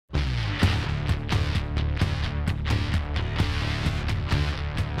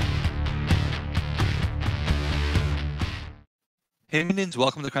Hey minions,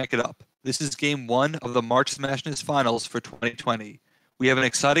 welcome to Crank It Up. This is game one of the March Smashness finals for 2020. We have an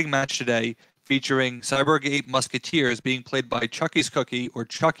exciting match today featuring Cyborg Ape Musketeers being played by Chucky's Cookie or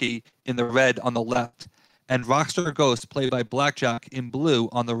Chucky in the red on the left, and Rockstar Ghost played by Blackjack in blue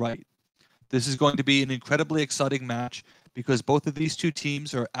on the right. This is going to be an incredibly exciting match because both of these two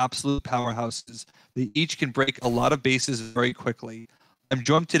teams are absolute powerhouses. They each can break a lot of bases very quickly. I'm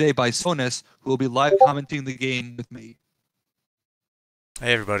joined today by Sonus, who will be live commenting the game with me.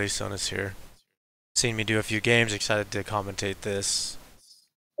 Hey everybody, Sonus here. Seen me do a few games, excited to commentate this.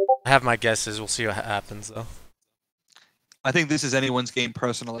 I have my guesses, we'll see what happens though. I think this is anyone's game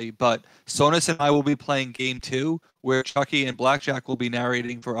personally, but Sonus and I will be playing game two, where Chucky and Blackjack will be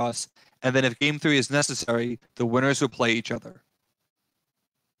narrating for us. And then if game three is necessary, the winners will play each other.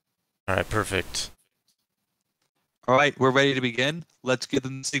 Alright, perfect. All right, we're ready to begin. Let's give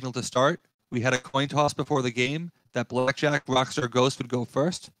them the signal to start. We had a coin toss before the game that Blackjack, Rockstar, Ghost would go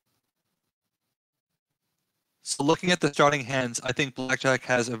first. So looking at the starting hands, I think Blackjack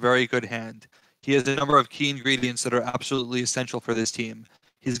has a very good hand. He has a number of key ingredients that are absolutely essential for this team.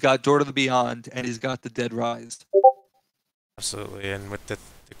 He's got Door to the Beyond, and he's got the Dead Rise. Absolutely, and with the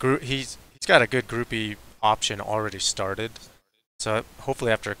group, he's got a good groupie option already started. So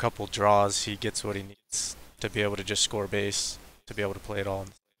hopefully after a couple draws, he gets what he needs to be able to just score base, to be able to play it all in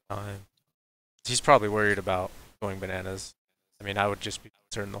the same time. He's probably worried about going bananas. I mean, I would just be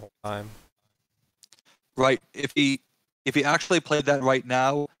concerned the whole time. Right. If he actually played that right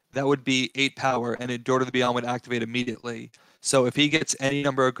now, that would be 8 power, and Door to the Beyond would activate immediately. So if he gets any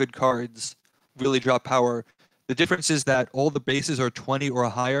number of good cards, really drop power. The difference is that all the bases are 20 or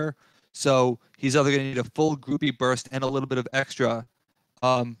higher, so he's either going to need a full groupie burst and a little bit of extra,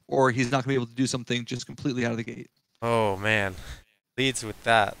 or he's not going to be able to do something just completely out of the gate. Oh man, leads with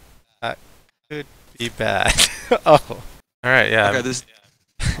that. That could be bad. Oh, all right, yeah. Okay, this.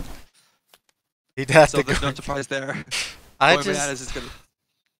 He'd have So to there's go. no surprise there. I Going just bananas is gonna.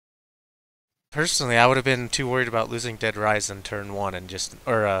 personally, I would have been too worried about losing Dead Rise in turn one and just,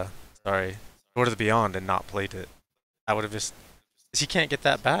 or sorry, Door to the Beyond and not played it. I would have just, 'cause he can't get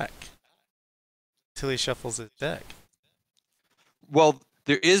that back until he shuffles his deck. Well,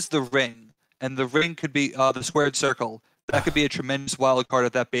 there is the ring, and the ring could be the squared circle. That could be a tremendous wild card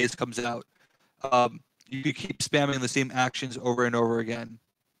if that base comes out. You could keep spamming the same actions over and over again.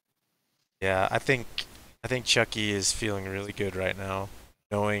 Yeah, I think Chucky is feeling really good right now,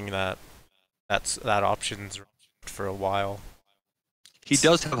 knowing that that option's for a while. He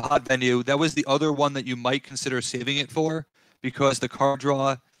does have hot venue. That was the other one that you might consider saving it for, because the card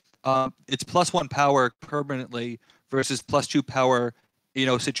draw, it's +1 power permanently versus +2 power,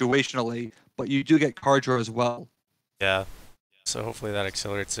 situationally. But you do get card draw as well. Yeah, so hopefully that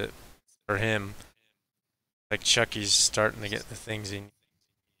accelerates it for him. Like Chucky's starting to get the things he needs.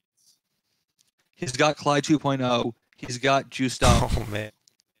 He's got Clyde 2.0. He's got juiced up. Oh man.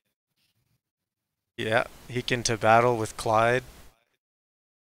 Yeah, he can to battle with Clyde,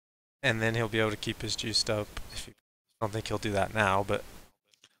 and then he'll be able to keep his juiced up. I don't think he'll do that now, but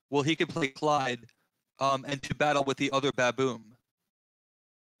Well, he could play Clyde, and to battle with the other Baboom.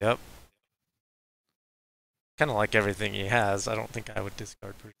 yep. Kind of like everything he has. I don't think I would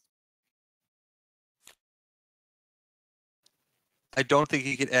discard. I don't think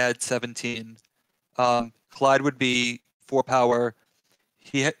he could add 17. Clyde would be 4 power.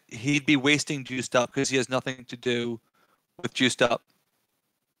 He'd be wasting juiced up because he has nothing to do with juiced up.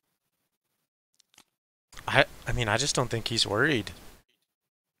 I mean, I just don't think he's worried.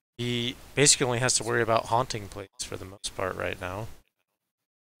 He basically only has to worry about haunting plays for the most part right now.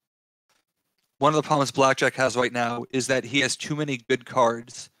 One of the problems Blackjack has right now is that he has too many good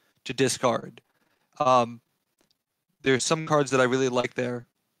cards to discard. There's some cards that I really like there.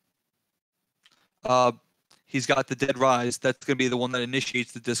 He's got the Dead Rise. That's going to be the one that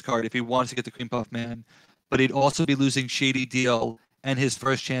initiates the discard if he wants to get the Cream Puff Man. But he'd also be losing Shady Deal and his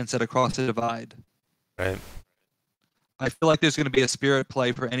first chance at Across the Divide. Right. I feel like there's going to be a spirit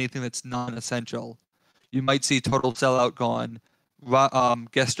play for anything that's non-essential. You might see Total Sellout gone,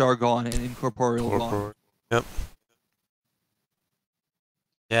 Guest Star gone, and Incorporeal gone. Yep.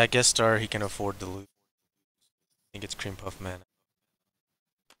 Yeah, guest star he can afford to lose. I think it's Cream Puff Man.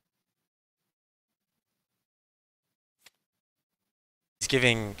 He's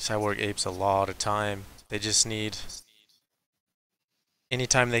giving Cyborg Apes a lot of time. They just need any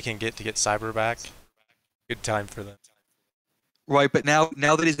time they can get to get Cyber back. Good time for them. Right, but now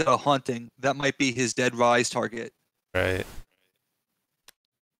that he's got a Haunting, that might be his Dead Rise target. Right.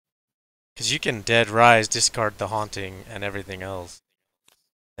 Because you can Dead Rise, discard the Haunting and everything else,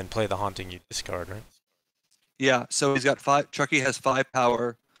 and play the Haunting you discard, right? Yeah, so he's got 5. Chucky has 5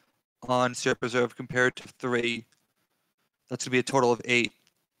 power on Serp Reserve compared to 3. That's gonna be a total of 8.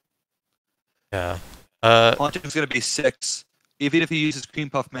 Yeah. Haunting's gonna be 6. Even if he uses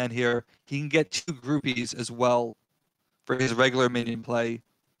Cream Puff Man here, he can get 2 groupies as well for his regular minion play.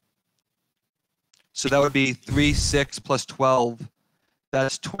 So that would be 3, 6 plus 12.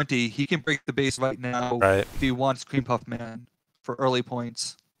 That's 20. He can break the base right now Right. if he wants Cream Puff Man for early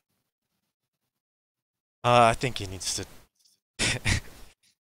points. I think he needs to.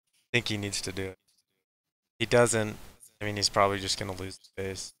 think he needs to do it. He doesn't. I mean, he's probably just gonna lose the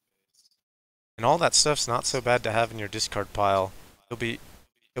base. And all that stuff's not so bad to have in your discard pile. He'll be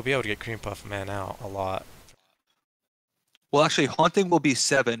able to get Cream Puff Man out a lot. Well, actually, Haunting will be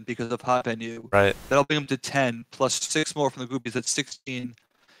 7 because of Hot Venue. Right. That'll bring him to 10, plus 6 more from the groupies. That's 16.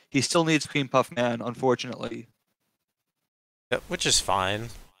 He still needs Cream Puff Man, unfortunately. Yeah, which is fine.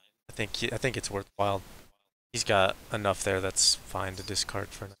 I think it's worthwhile. He's got enough there that's fine to discard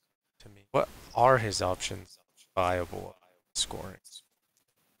for now, to me. What are his options viable scoring?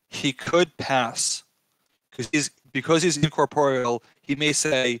 He could pass because he's incorporeal. He may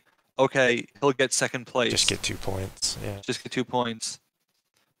say, "Okay, he'll get second place. Just get 2 points." Yeah. Just get 2 points."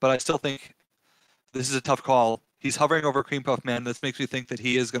 But I still think this is a tough call. He's hovering over Cream Puff Man. This makes me think that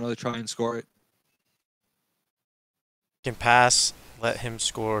he is going to try and score it. Can pass, let him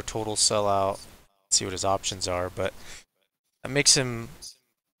score total sellout, see what his options are, but that makes him.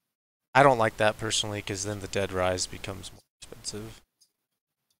 I don't like that personally because then the Dead Rise becomes more expensive.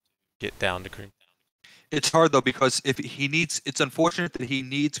 Get down to Cream. It's hard though because if he needs, it's unfortunate that he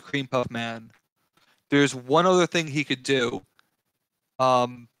needs Cream Puff Man. There's one other thing he could do,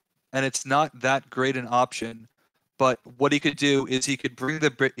 and it's not that great an option. But what he could do is he could bring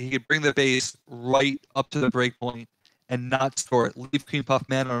the base right up to the breakpoint and not score it. Leave Cream Puff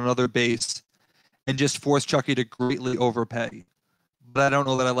Man on another base, and just force Chucky to greatly overpay. But I don't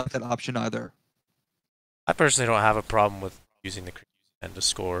know that I like that option either. I personally don't have a problem with using the Cream and to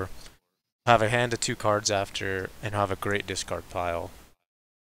score. Have a hand of 2 cards after, and have a great discard pile.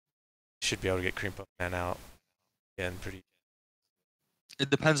 Should be able to get Cream Puff Man out again pretty. It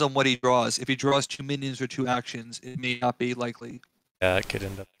depends on what he draws. If he draws 2 minions or 2 actions, it may not be likely. Yeah, it could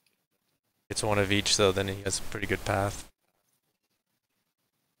end up. It's one of each, though, then he has a pretty good path.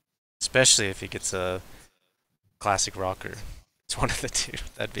 Especially if he gets a classic rocker. It's one of the 2.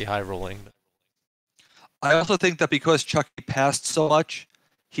 That'd be high rolling. I also think that because Chucky passed so much,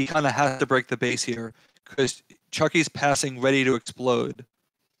 he kind of has to break the base here because Chucky's passing ready to explode.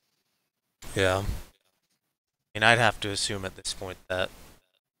 Yeah. I mean, I'd have to assume at this point that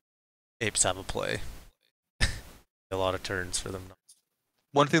apes have a play. A lot of turns for them.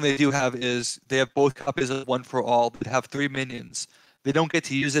 One thing they do have is they have both copies of One for All, but have 3 minions. They don't get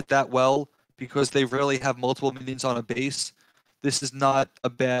to use it that well because they rarely have multiple minions on a base. This is not a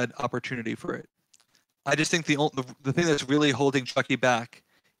bad opportunity for it. I just think the thing that's really holding Chucky back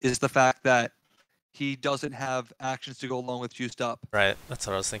is the fact that he doesn't have actions to go along with Juiced Up. Right, that's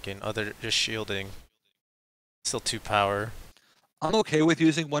what I was thinking. Other just shielding. Still 2 power. I'm okay with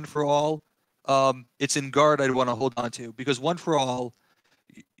using One for All. It's in guard I'd want to hold on to because One for All,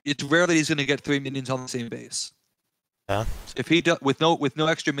 it's rare that he's going to get 3 minions on the same base. Yeah. If he does with no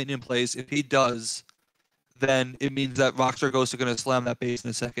extra minion plays, if he does, then it means that Rockstar Ghosts are going to slam that base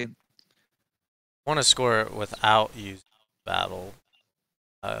in a second. I want to score it without using battle.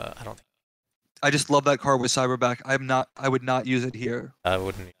 I don't think I just love that card with Cyberback. I would not use it here. I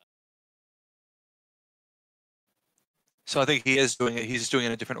wouldn't. So I think he is doing it. He's just doing it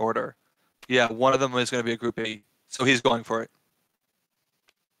in a different order. Yeah, one of them is going to be a group A. So he's going for it.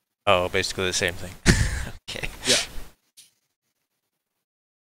 Oh, basically the same thing. Okay. Yeah.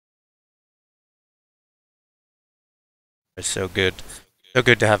 It's so good. So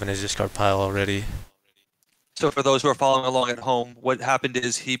good to have in his discard pile already. So for those who are following along at home, what happened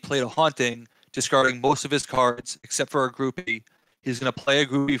is he played a Haunting, discarding most of his cards except for a groupie. He's going to play a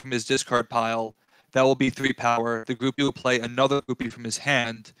groupie from his discard pile. That will be 3 power. The groupie will play another groupie from his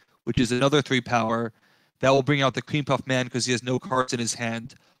hand, which is another 3 power. That will bring out the Cream Puff Man because he has no cards in his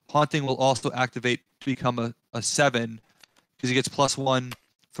hand. Haunting will also activate to become a 7 because he gets +1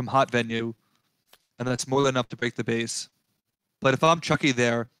 from Hot Venue, and that's more than enough to break the base. But if I'm Chucky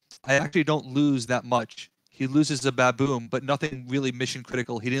there, I actually don't lose that much. He loses a Baboom, but nothing really mission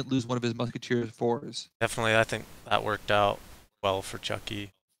critical. He didn't lose one of his Musketeers 4s. Definitely, I think that worked out well for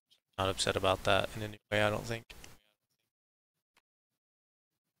Chucky. Not upset about that in any way, I don't think.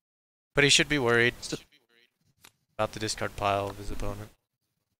 But he should be worried about the discard pile of his opponent.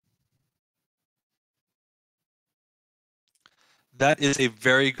 That is a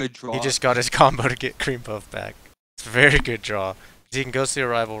very good draw. He just got his combo to get Cream Puff back. It's a very good draw. He can go see a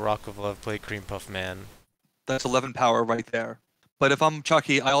rival, Rock of Love, play Cream Puff Man. That's 11 power right there. But if I'm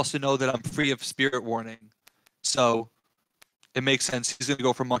Chucky, I also know that I'm free of Spirit Warning. So it makes sense. He's going to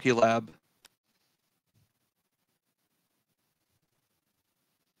go for Monkey Lab.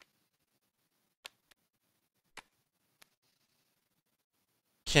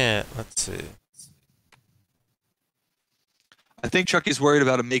 Let's see. I think Chucky's worried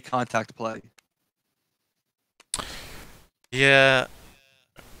about a make contact play. Yeah.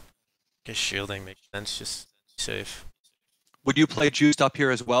 I guess shielding makes sense, just be safe. Would you play Juiced up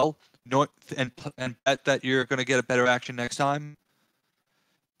here as well? And bet that you're going to get a better action next time?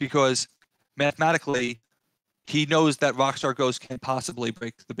 Because mathematically, he knows that Rockstar Ghost can't possibly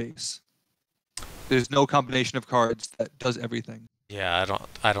break the base. There's no combination of cards that does everything. Yeah,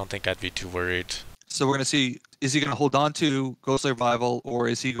 I don't think I'd be too worried. So we're going to see, is he going to hold on to Ghostly Revival, or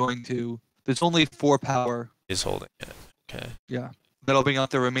is he going to... There's only 4 power. He's holding it. Okay. Yeah. That'll bring out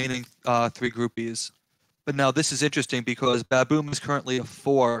the remaining 3 groupies. But now this is interesting because Baboom is currently a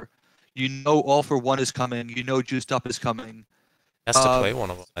 4. You know All for One is coming. You know Juiced Up is coming. He has to play one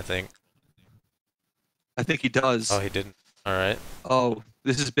of them, I think. I think he does. Oh, he didn't. All right. Oh,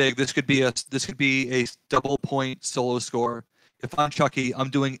 this is big. This could be a double point solo score. If I'm Chucky, I'm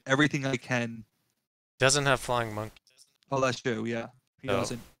doing everything I can. Doesn't have Flying Monkey. Oh, that's true. Yeah, he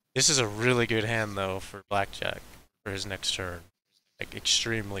doesn't. This is a really good hand though for Blackjack for his next turn. Like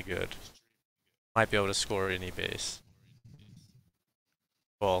extremely good. Might be able to score any base.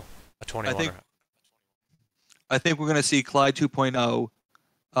 Well, a 21. I think we're gonna see Clyde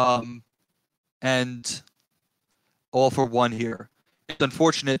 2.0, and All for One here. It's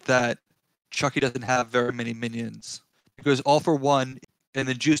unfortunate that Chucky doesn't have very many minions because All for One and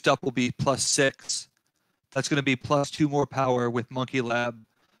then Juiced Up will be +6. That's going to be +2 more power with Monkey Lab.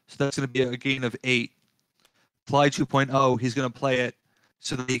 So that's going to be a gain of 8. Clyde 2.0, he's going to play it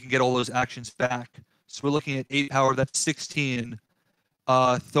so that he can get all those actions back. So we're looking at 8 power, that's 16.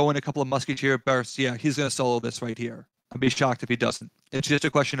 Throw in a couple of Musketeer bursts. Yeah, he's going to solo this right here. I'd be shocked if he doesn't. It's just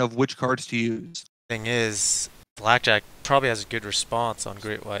a question of which cards to use. Thing is, Blackjack probably has a good response on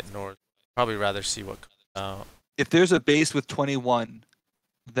Great White North. Probably rather see what comes out. If there's a base with 21,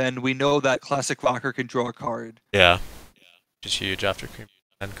 then we know that Classic Rocker can draw a card. Yeah. Just huge after Cream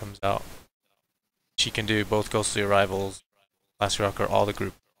Puff comes out. She can do both Ghostly Arrivals, Classic Rocker, all the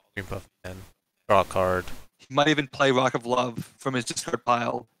group Cream Puff and draw a card. He might even play Rock of Love from his discard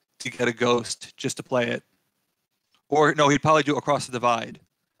pile to get a ghost just to play it. Or no, he'd probably do Across the Divide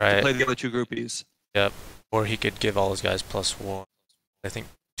to play the other 2 groupies. Yep. Or he could give all his guys +1. I think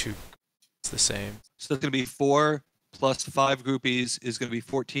 2 is the same. So it's going to be 4 plus 5 groupies is going to be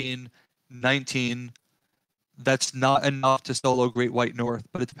 14, 19. That's not enough to solo Great White North,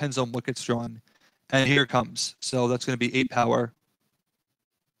 but it depends on what gets drawn. And here it comes. So that's going to be 8 power.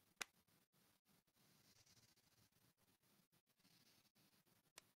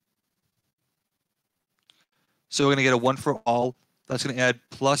 So we're going to get a 1 for all. That's going to add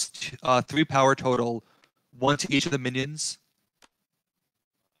 +3 power total, 1 to each of the minions.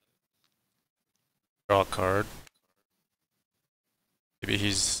 Draw a card. Maybe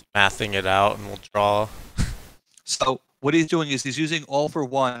he's mathing it out and we'll draw. So what he's doing is he's using All for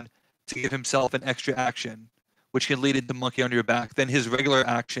One to give himself an extra action, which can lead into Monkey on Your Back. Then his regular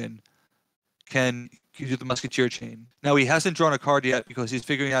action can do the Musketeer Chain. Now he hasn't drawn a card yet because he's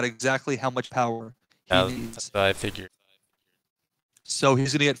figuring out exactly how much power he needs. That's what I figured. So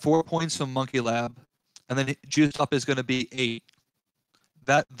he's going to get 4 points from Monkey Lab, and then Juiced Up is going to be 8.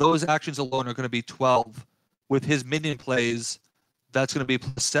 Those actions alone are going to be 12. With his minion plays, that's going to be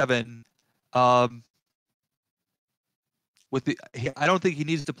 +7. I don't think he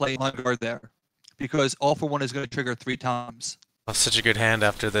needs to play on guard there because All for One is going to trigger 3 times. Oh, such a good hand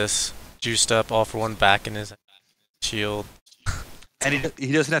after this. Juiced Up, All for One back in his shield. And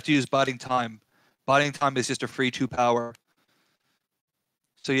he doesn't have to use Biding Time. Biding Time is just a free 2 power.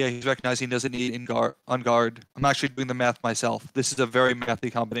 So yeah, he's recognizing he doesn't need on guard. I'm actually doing the math myself. This is a very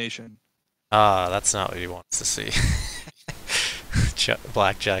mathy combination. Ah, that's not what he wants to see.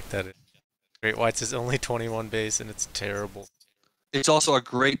 Blackjack, that is. Great White's is only 21 base, and it's terrible. It's also a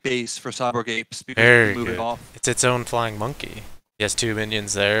great base for Cyborg Apes because Very you can move good. it off. It's its own flying monkey. He has 2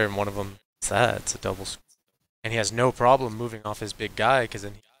 minions there, and one of them is that. It's a double score. And he has no problem moving off his big guy, because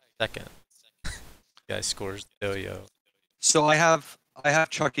then he's second. Guy scores the yo-yo. So I have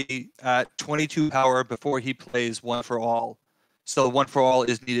Chucky at 22 power before he plays 1 for all. So 1 for all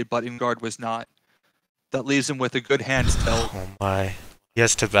is needed, but in guard was not. That leaves him with a good hand still. Oh my. He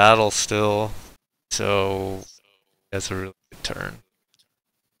has to battle still. So That's a really good turn.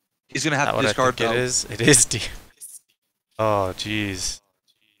 He's gonna Is have that to what I discard think it though. is? It is D. Oh, jeez.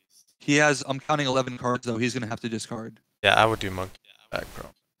 He has. I'm counting 11 cards though. He's gonna have to discard. Yeah, I would do monkey back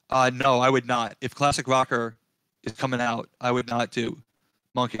pro. No, I would not. If Classic Rocker is coming out, I would not do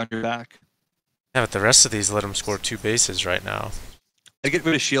Monkey on your back. Yeah, but the rest of these let him score 2 bases right now. I get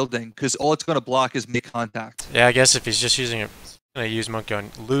rid of shielding because all it's gonna block is make contact. Yeah, I guess if he's just using it, gonna lose monkey on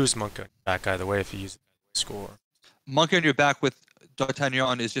your back either way if he uses it to score. Monkey on your back with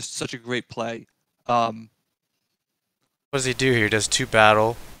D'Artagnan is just such a great play. What does he do here? He does 2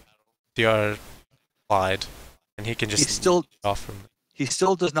 battle, DR applied, and he can just He off from.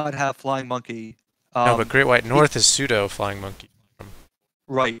 still does not have Flying Monkey. No, but Great White North is pseudo flying monkey.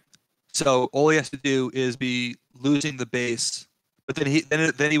 Right. So all he has to do is be losing the base, but then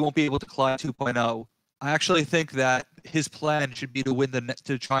he won't be able to climb 2.0. I actually think that his plan should be to win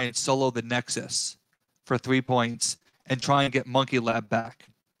to try and solo the Nexus for 3 points and try and get Monkey Lab back,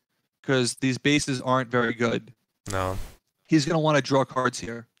 because these bases aren't very good. No. He's gonna want to draw cards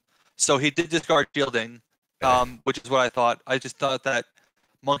here. So he did discard shielding, which is what I thought. I just thought that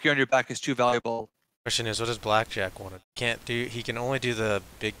Monkey on your back is too valuable. Question is, what does Blackjack want to? Can't do. He can only do the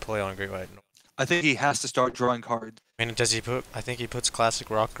big play on Great White North. I think he has to start drawing cards. I mean, does he put? I think he puts Classic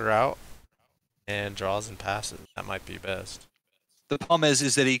Rocker out and draws and passes. That might be best. The problem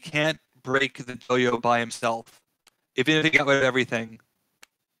is that he can't break the dojo by himself. Even if he got rid of everything.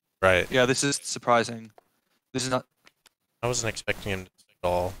 Right. Yeah, this is surprising. This is not. I wasn't expecting him to do it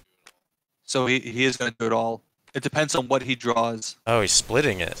all. So he is going to do it all. It depends on what he draws. Oh, he's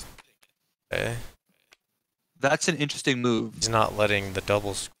splitting it. Okay. That's an interesting move. He's not letting the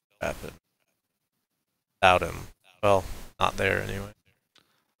doubles happen. Without him. Well, not there anyway.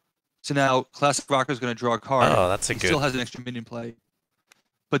 So now Classic Rocker is going to draw a card. Oh, that's a he good. Still has an extra minion play.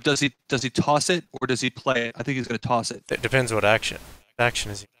 But does he toss it or does he play it? I think he's going to toss it. It depends what action. What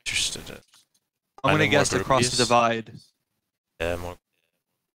action is he interested in? I'm going to guess across the divide. Yeah, more.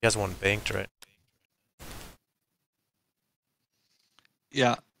 He has one banked, right?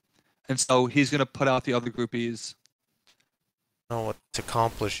 Yeah. And so he's going to put out the other groupies. I don't know what to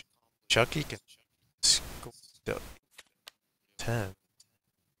accomplish. Chucky can go 10.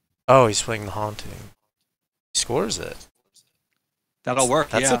 Oh, he's playing the Haunting. He scores it. That'll work,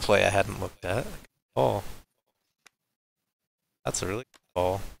 That's yeah. a play I hadn't looked at. Oh. That's a really good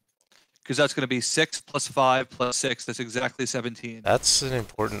call. Because that's going to be 6 plus 5 plus 6. That's exactly 17. That's an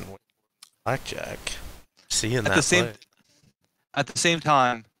important blackjack. Seeing that play. At the same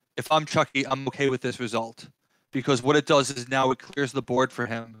time, if I'm Chucky, I'm okay with this result. Because what it does is now it clears the board for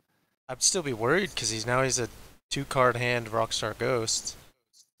him. I'd still be worried because he's a 2-card hand Rockstar Ghost.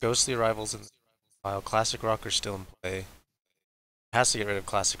 Ghostly Rivals in the file. Classic Rocker's still in play. Has to get rid of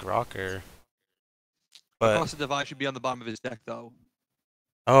Classic Rocker. But Across the Divide should be on the bottom of his deck, though.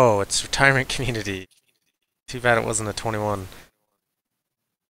 oh, it's Retirement Community. Too bad it wasn't a 21.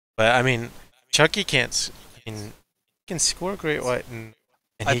 But I mean, Chucky can't. I mean, he can score Great White, and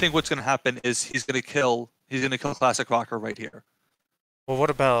I think what's going to happen is he's going to kill Classic Rocker right here. Well, what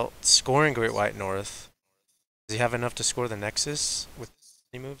about scoring Great White North? Does he have enough to score the Nexus with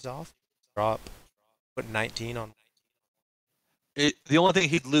he moves off? Drop, put 19 on. The only thing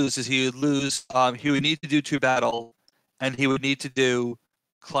he'd lose is he would need to do 2 battle, and he would need to do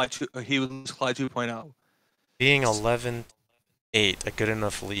Clyde 2. He would lose Clyde 2.0. Being 11-8, a good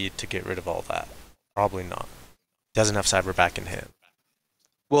enough lead to get rid of all that? Probably not. Doesn't have Cyber back in hand.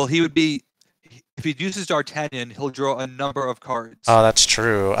 Well, he would be. If he uses D'Artagnan, he'll draw a number of cards. Oh, that's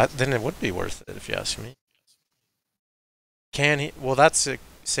true. Then it would be worth it if you ask me. Can he? Well, that's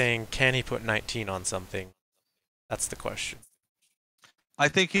saying can he put 19 on something? That's the question. I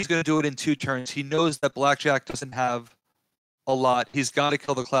think he's going to do it in 2 turns. He knows that Blackjack doesn't have a lot. He's got to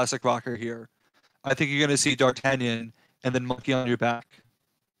kill the Classic Rocker here. I think you're going to see D'Artagnan and then Monkey on your back.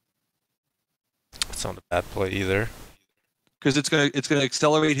 That's not a bad play either. Because it's going to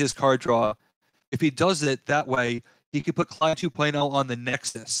accelerate his card draw. If he does it that way, he could put Clyde 2.0 on the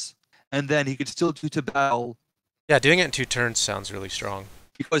Nexus, and then he could still do to battle. Yeah, doing it in 2 turns sounds really strong.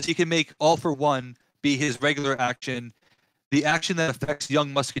 Because he can make All for One be his regular action. The action that affects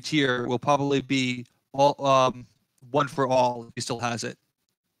Young Musketeer will probably be all 1 for all if he still has it.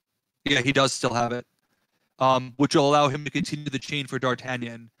 Yeah, he does still have it. Which will allow him to continue the chain for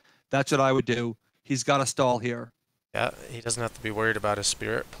D'Artagnan. That's what I would do. He's got to stall here. Yeah, he doesn't have to be worried about his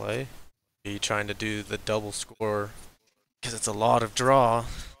spirit play. Be trying to do the double score because it's a lot of draw.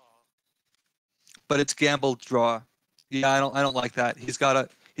 But it's gambled draw. Yeah, I don't like that. He's got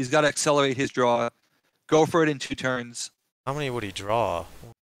to accelerate his draw. Go for it in 2 turns. How many would he draw?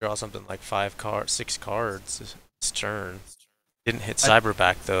 Draw something like 6 cards. this turn. Didn't hit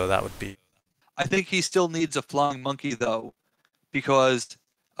Cyberback though. That would be. I think he still needs a Flying Monkey though, because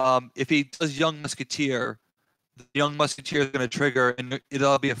if he does Young Musketeer, the Young Musketeer is going to trigger, and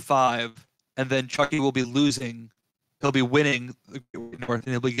it'll be a 5, and then Chucky will be losing. He'll be winning the Great White North,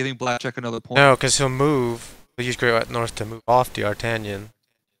 and he'll be giving Blackjack another point. No, because he'll move. He'll use Great White North to move off D'Artagnan.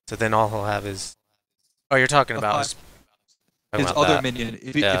 So then all he'll have is. Oh, you're talking about his other minion.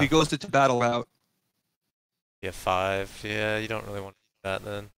 If he goes to battle route. Yeah, 5. Yeah, you don't really want to do that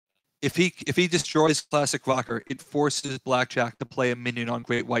then. If he destroys Classic Rocker, it forces Blackjack to play a minion on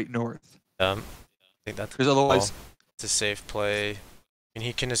Great White North. I think that's because otherwise it's a safe play. And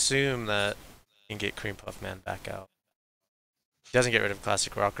he can assume that he can get Cream Puff Man back out. He doesn't get rid of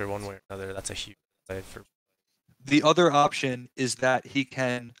Classic Rocker one way or another. That's a huge play for. The other option is that he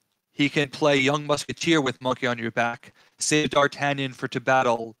can play Young Musketeer with Monkey on your back, save D'Artagnan for to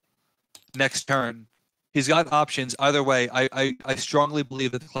battle next turn. He's got options either way. I strongly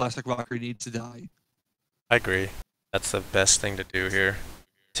believe that the Classic Rocker needs to die. I agree. That's the best thing to do here.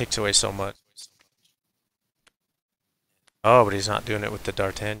 Takes away so much. Oh, but he's not doing it with the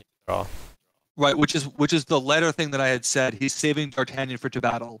D'Artagnan draw. Right, which is the latter thing that I had said. He's saving D'Artagnan for to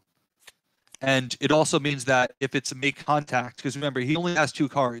battle. And it also means that if it's a make contact, because remember, he only has 2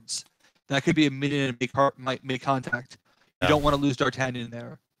 cards. That could be a minion and make contact. You don't want to lose D'Artagnan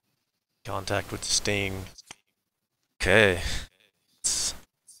there. Contact with Sting. Okay.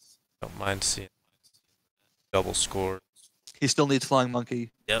 Don't mind seeing double score. He still needs Flying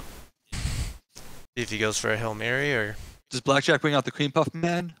Monkey. Yep. See if he goes for a Hail Mary or. Does Blackjack bring out the Cream Puff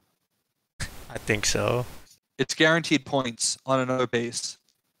Man? I think so. It's guaranteed points on another base.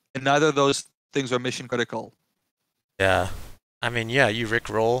 And neither of those things are mission critical. Yeah. I mean, yeah, you Rick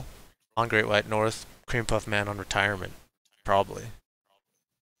roll on Great White North, Cream Puff Man on retirement. Probably.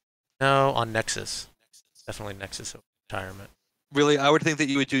 No, on Nexus. Definitely Nexus over retirement. Really, I would think that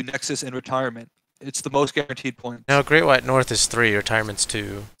you would do Nexus and retirement. It's the most guaranteed point. No, Great White North is 3, retirement's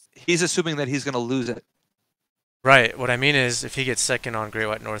 2. He's assuming that he's going to lose it. Right. What I mean is, if he gets second on Great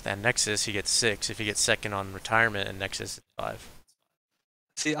White North and Nexus, he gets 6. If he gets second on retirement and Nexus, it's 5.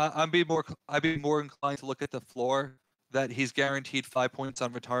 See, I'd be more inclined to look at the floor that he's guaranteed 5 points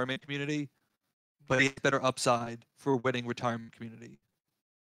on retirement community, but he has better upside for winning retirement community.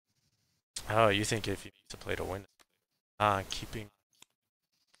 Oh, you think if he needs to play to win? Keeping.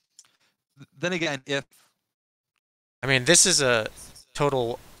 Then again, I mean, this is a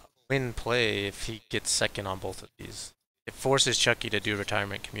total win play if he gets second on both of these. It forces Chucky to do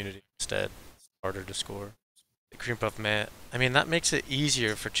retirement community instead. Harder to score. The Cream Puff Man. I mean, that makes it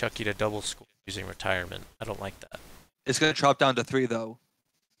easier for Chucky to double score using retirement. I don't like that. It's going to drop down to 3, though.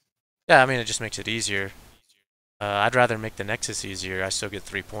 Yeah, I mean, it just makes it easier. I'd rather make the Nexus easier. I still get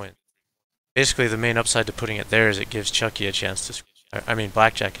 3 points. Basically, the main upside to putting it there is it gives Chucky a chance to score. I mean,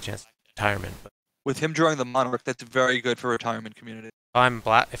 Blackjack a chance to retirement. But with him drawing the Monarch, that's very good for retirement community.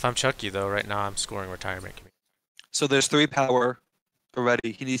 If I'm Chucky, though, right now I'm scoring retirement community. So there's 3 power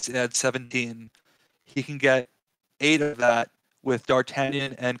already. He needs to add 17. He can get 8 of that with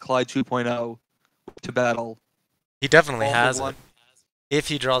D'Artagnan and Clyde 2.0 to battle. He definitely has it. If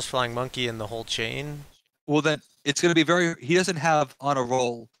he draws Flying Monkey in the whole chain. Well, then it's going to be he doesn't have on a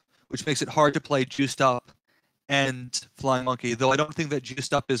roll, which makes it hard to play Juiced Up and Flying Monkey, though I don't think that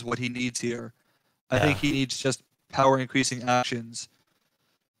Juiced Up is what he needs here. I think he needs just power increasing actions.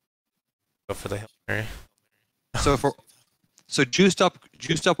 Go for the Hail Mary. So Juiced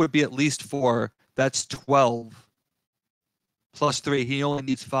Up would be at least 4. That's 12. Plus 3. He only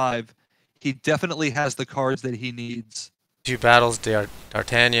needs 5. He definitely has the cards that he needs. 2 battles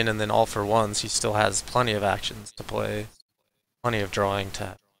D'Artagnan and then all for ones. He still has plenty of actions to play. Plenty of drawing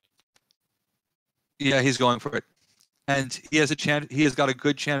to. Yeah, he's going for it. And he has a chance. He has got a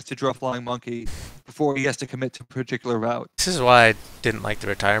good chance to draw Flying Monkey before he has to commit to a particular route. This is why I didn't like the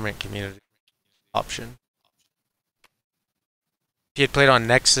retirement community option. If he had played on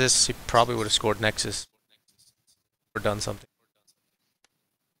Nexus, he probably would have scored Nexus or done something.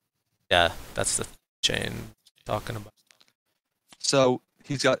 Yeah, that's the chain talking about. So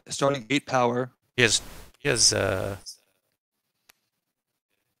he's got starting 8 power. He has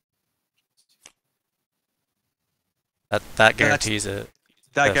that guarantees it.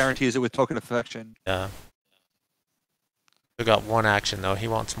 That guarantees it with Token Affection. Yeah. We got 1 action though. He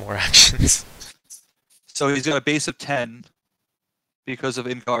wants more actions. So he's got a base of 10 because of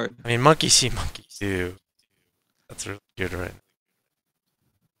in-card. I mean, monkey see, monkey do. That's really good right now.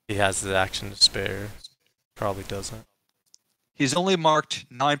 He has the action to spare. Probably doesn't. He's only marked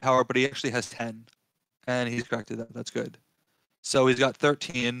 9 power, but he actually has 10. And he's corrected that. That's good. So he's got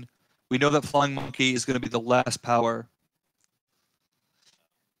 13, We know that Flying Monkey is going to be the last power.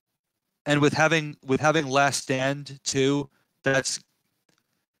 And with having Last Stand too,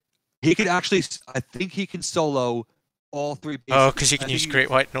 he could actually. I think he can solo all 3 bases. Oh, because he can use Great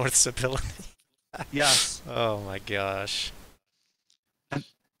White North's ability. Yes. Oh my gosh.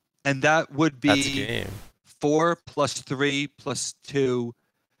 And that would be That's a game. 4 plus 3 plus 2.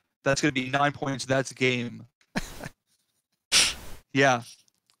 That's going to be 9 points. That's game. Yeah.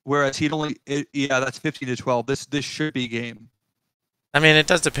 Whereas he'd only. That's 15 to 12. This should be game. I mean, it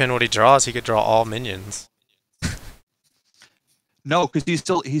does depend what he draws. He could draw all minions. No, because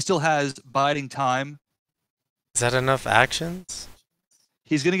he still has biding time. Is that enough actions?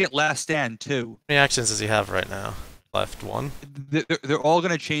 He's going to get Last Stand too. How many actions does he have right now? Left 1? They're all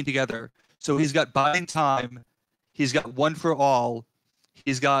going to chain together. So he's got biding time. He's got One for All.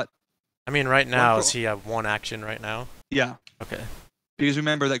 He's got. I mean, right now, does he have 1 action right now? Yeah. Okay. Because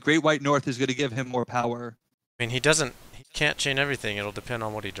remember that Great White North is going to give him more power. I mean, he can't chain everything. It'll depend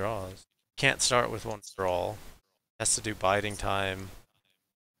on what he draws. Can't start with One for All. Has to do biding time.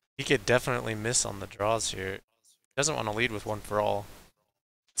 He could definitely miss on the draws here. He doesn't want to lead with One for All.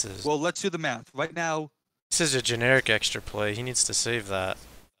 Well, let's do the math. Right now, this is a generic extra play. He needs to save that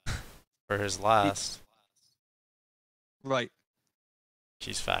for his last. Right.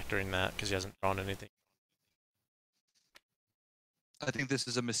 He's factoring that because he hasn't drawn anything. I think this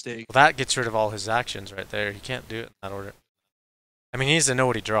is a mistake. Well, that gets rid of all his actions right there. He can't do it in that order. I mean, he needs to know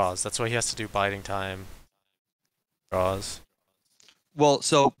what he draws. That's why he has to do biding time. Draws. Well,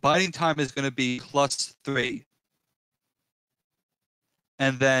 so biding time is going to be plus 3.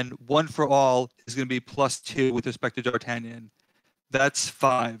 And then One for All is going to be plus 2 with respect to D'Artagnan. That's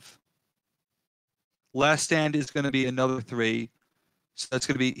 5. Last Stand is going to be another 3. So that's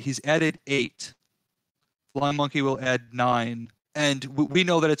going to be, he's added 8. Flying Monkey will add 9. And we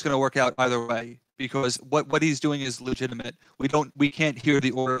know that it's going to work out either way because what he's doing is legitimate. We can't hear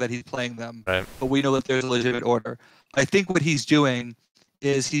the order that he's playing them, right. But we know that there's a legitimate order. I think what he's doing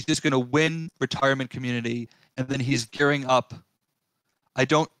is he's just going to win Retirement Community and then he's gearing up.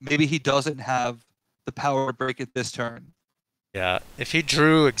 Maybe he doesn't have the power to break it this turn. Yeah, if he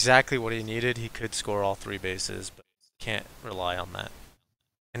drew exactly what he needed, he could score all 3 bases, but can't rely on that.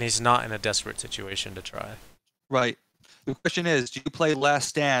 And he's not in a desperate situation to try. Right. The question is, do you play Last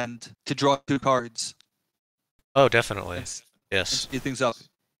Stand to draw 2 cards? Oh, definitely. Yes. And speed things up.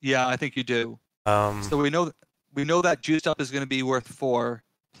 Yeah, I think you do. So we know that juiced up is going to be worth 4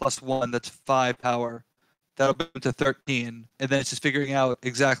 plus 1. That's 5 power. That'll be to 13, and then it's just figuring out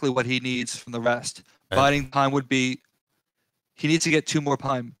exactly what he needs from the rest. Right. Biding time would be he needs to get 2 more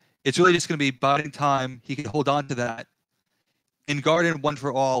time. It's really just going to be biding time. He can hold on to that. In Garden, One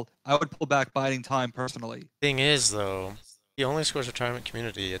for All, I would pull back biding time personally. Thing is, though, he only scores Retirement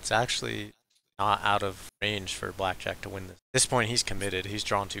Community. It's actually not out of range for Blackjack to win this. At this point, he's committed. He's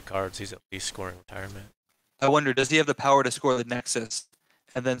drawn 2 cards. He's at least scoring Retirement. I wonder, does he have the power to score the Nexus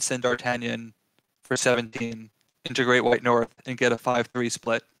and then send D'Artagnan for 17 into Great White North and get a 5-3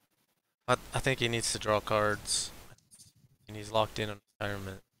 split? I think he needs to draw cards. And he's locked in on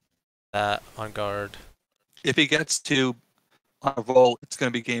Retirement. That on guard. If he gets to on a roll, it's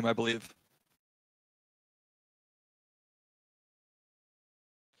going to be game, I believe.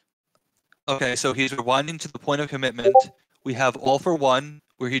 Okay, so he's rewinding to the point of commitment. We have All for One,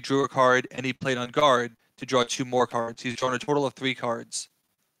 where he drew a card and he played on guard to draw 2 more cards. He's drawn a total of 3 cards.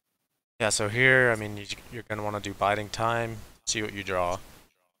 Yeah, so here, I mean, you're going to want to do biding time, see what you draw.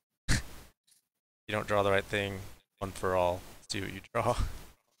 You don't draw the right thing, One for All, see what you draw.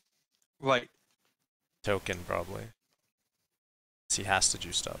 Right. Token, probably. He has to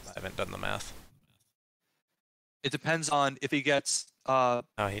juice up. I haven't done the math. It depends on if he gets on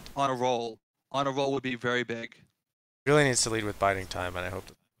a roll. On a roll would be very big. He really needs to lead with biding time, and I hope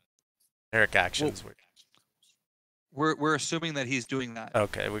generic actions. We're assuming that he's doing that.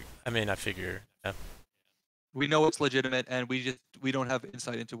 Okay, I figure. Yeah. We know it's legitimate, and we don't have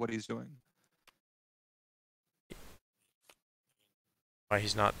insight into what he's doing. Why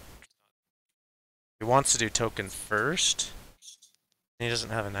he's not? He wants to do token first. He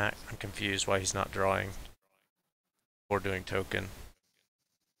doesn't have an act. I'm confused why he's not drawing or doing token.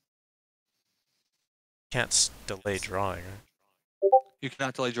 Can't delay drawing, right? You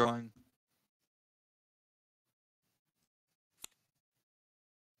cannot delay drawing.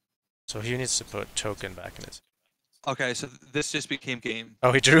 So he needs to put token back in his. Okay, so this just became game.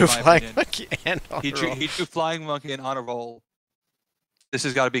 Oh, he drew a flying monkey and on he drew Flying Monkey and on a roll. This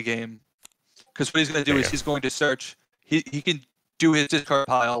has got to be game. Because what he's going to do is he's going to search. He can do his discard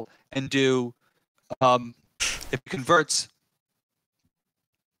pile and do if he converts.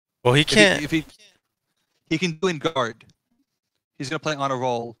 Well, he can't If he can do in guard. He's gonna play on a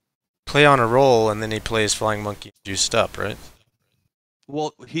roll. play on a roll and then he plays Flying Monkey juiced up, right?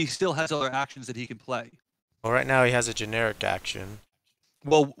 Well, he still has other actions that he can play. Well, right now he has a generic action.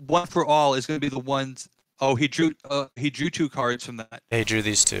 Well, one for all is gonna be the ones. Oh, he drew 2 cards from that. He drew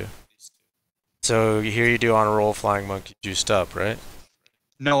these 2. So here you do on a roll Flying Monkey juiced up, right?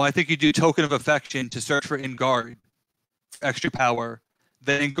 No, I think you do Token of Affection to search for in guard, extra power.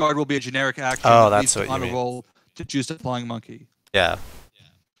 Then in guard will be a generic action. Oh, that that's leads what you on mean. a roll to juice the Flying Monkey. Yeah.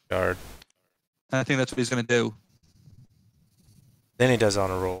 Guard. And I think that's what he's gonna do. Then he does on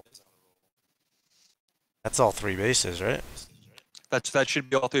a roll. That's all 3 bases, right? That should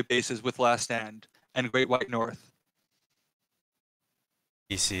be all 3 bases with Last Stand and Great White North.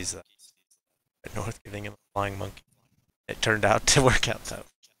 He sees that. North giving him a Flying Monkey. It turned out to work out that way.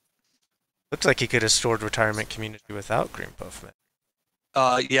 Looks like he could have stored Retirement Community without Green Puff Man.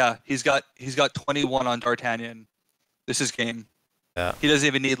 Yeah, he's got 21 on D'Artagnan. This is game. Yeah. He doesn't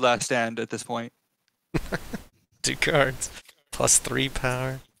even need Last Stand at this point. 2 cards. Plus 3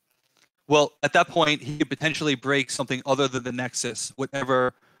 power. Well, at that point, he could potentially break something other than the Nexus,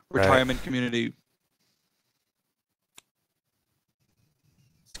 whatever Retirement Community.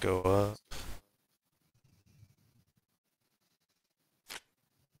 Let's go up.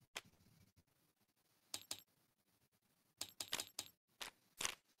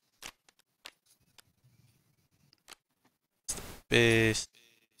 Base.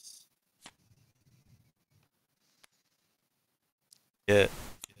 Yeah,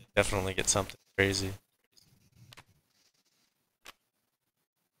 definitely get something crazy.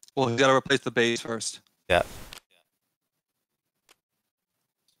 Well, he's got to replace the base first. Yeah.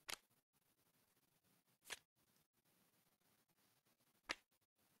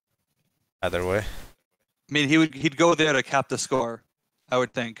 Either way. I mean, he'd go there to cap the score, I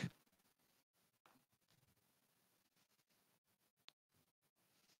would think.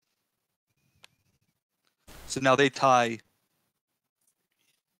 So now they tie.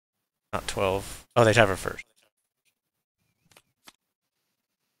 Not 12. Oh, they'd have her first.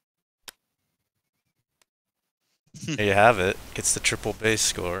 There you have it. Gets the triple base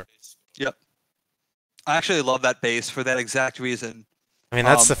score. Yep. I actually love that base for that exact reason. I mean,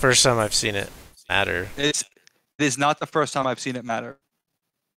 that's the first time I've seen it matter. It is not the first time I've seen it matter.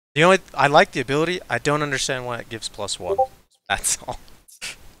 I like the ability. I don't understand why it gives +1. That's all.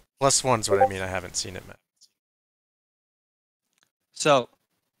 +1's what I mean. I haven't seen it matter. So,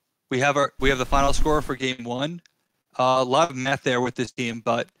 we have the final score for game 1. A lot of math there with this team,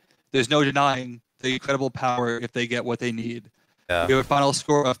 but there's no denying the incredible power if they get what they need. Yeah. We have a final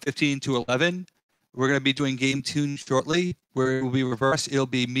score of 15-11. We're going to be doing game 2 shortly, where it will be reversed. It'll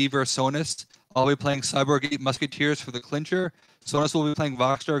be me versus Sonus. I'll be playing Cyborg 8 Musketeers for the clincher. Sonus will be playing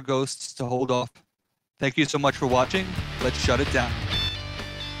Voxstar Ghosts to hold off. Thank you so much for watching. Let's shut it down.